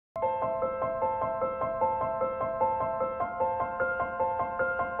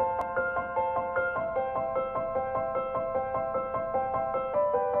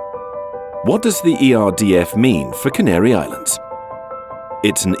What does the ERDF mean for Canary Islands?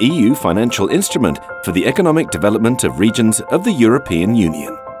 It's an EU financial instrument for the economic development of regions of the European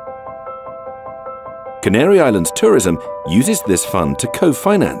Union. Canary Islands Tourism uses this fund to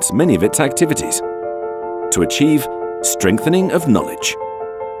co-finance many of its activities to achieve strengthening of knowledge,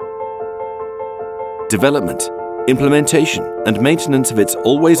 development, implementation and maintenance of its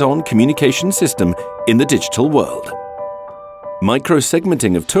always-on communication system in the digital world,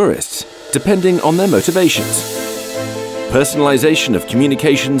 micro-segmenting of tourists depending on their motivations, personalization of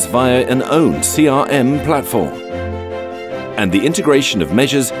communications via an own CRM platform, and the integration of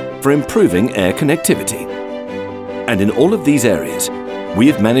measures for improving air connectivity. And in all of these areas, we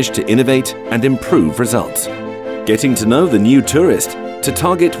have managed to innovate and improve results, getting to know the new tourist to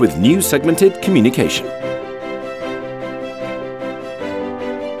target with new segmented communication.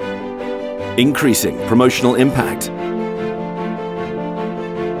 Increasing promotional impact,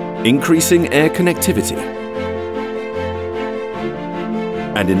 increasing air connectivity.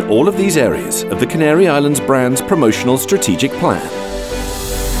 And in all of these areas of the Canary Islands brand's promotional strategic plan.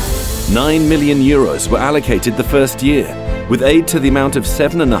 9 million euros were allocated the first year, with aid to the amount of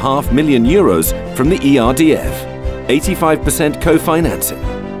 7.5 million euros from the ERDF, 85%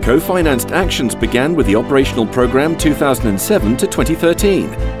 co-financing. Co-financed actions began with the operational program 2007 to 2013.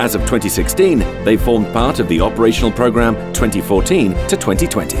 As of 2016, they formed part of the operational program 2014 to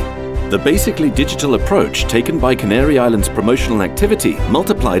 2020. The basically digital approach taken by Canary Islands promotional activity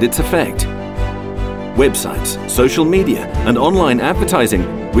multiplied its effect. Websites, social media and online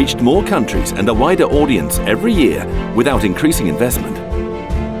advertising reached more countries and a wider audience every year without increasing investment.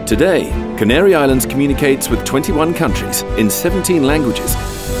 Today, Canary Islands communicates with 21 countries in 17 languages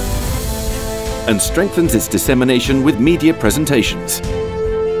and strengthens its dissemination with media presentations.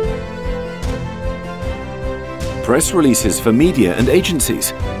 Press releases for media and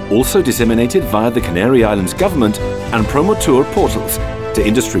agencies, also disseminated via the Canary Islands government and promoteur portals to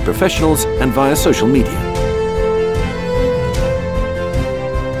industry professionals and via social media.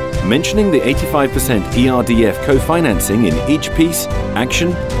 Mentioning the 85% ERDF co-financing in each piece,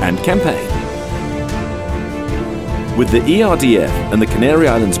 action and campaign. With the ERDF and the Canary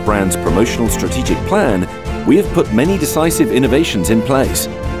Islands brand's promotional strategic plan, we have put many decisive innovations in place.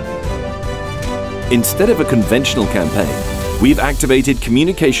 Instead of a conventional campaign, we've activated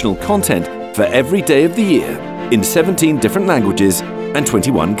communicational content for every day of the year in 17 different languages and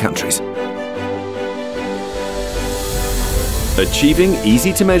 21 countries. Achieving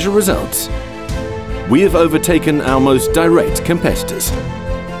easy-to-measure results, we have overtaken our most direct competitors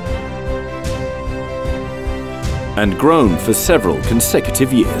and grown for several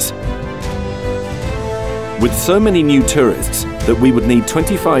consecutive years. With so many new tourists that we would need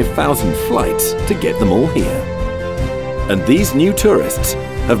 25,000 flights to get them all here. And these new tourists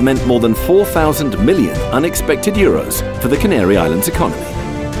have meant more than 4,000 million unexpected euros for the Canary Islands economy.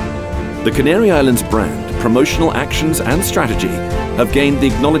 The Canary Islands brand, promotional actions and strategy have gained the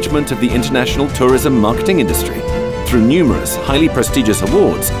acknowledgement of the international tourism marketing industry through numerous highly prestigious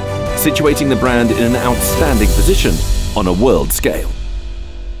awards, situating the brand in an outstanding position on a world scale.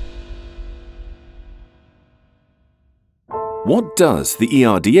 What does the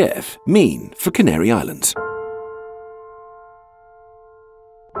ERDF mean for Canary Islands?